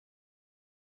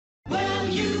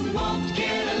you won't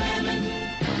get a lemon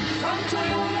from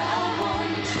Toyota of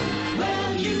Orange.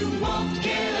 Well, you won't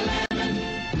get a lemon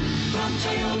from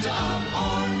Toyota of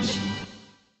Orange.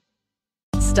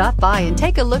 Stop by and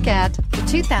take a look at the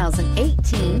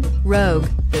 2018 Rogue.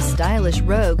 The stylish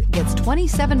Rogue gets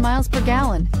 27 miles per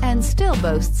gallon and still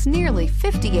boasts nearly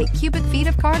 58 cubic feet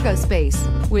of cargo space.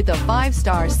 With a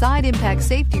 5-star side impact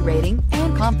safety rating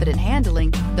and confident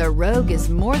handling, the Rogue is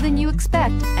more than you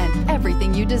expect and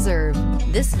everything you deserve.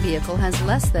 This vehicle has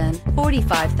less than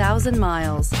 45,000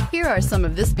 miles. Here are some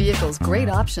of this vehicle's great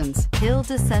options: hill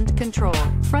descent control,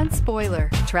 front spoiler,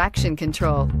 traction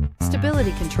control,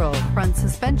 stability control, front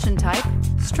suspension type,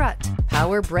 strut,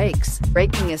 power brakes,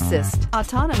 braking assist,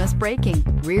 autonomous braking,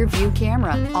 rear view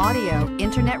camera, audio,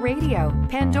 internet radio,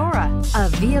 Pandora. A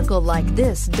vehicle like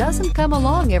this doesn't come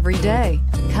along every day.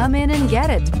 Come in and get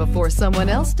it before someone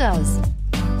else does.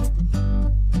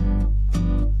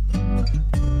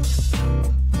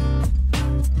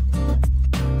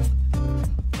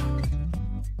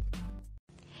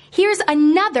 Here's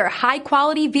another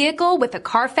high-quality vehicle with a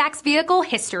Carfax Vehicle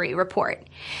History Report.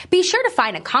 Be sure to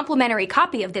find a complimentary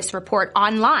copy of this report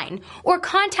online or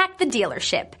contact the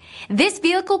dealership. This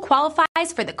vehicle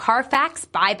qualifies for the Carfax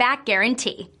Buyback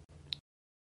Guarantee.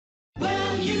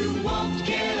 Well, you won't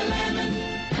get a lemon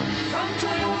from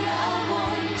Toyota of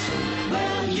Orange.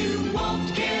 Well, you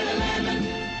won't get a lemon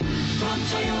from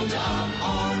Toyota of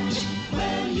Orange.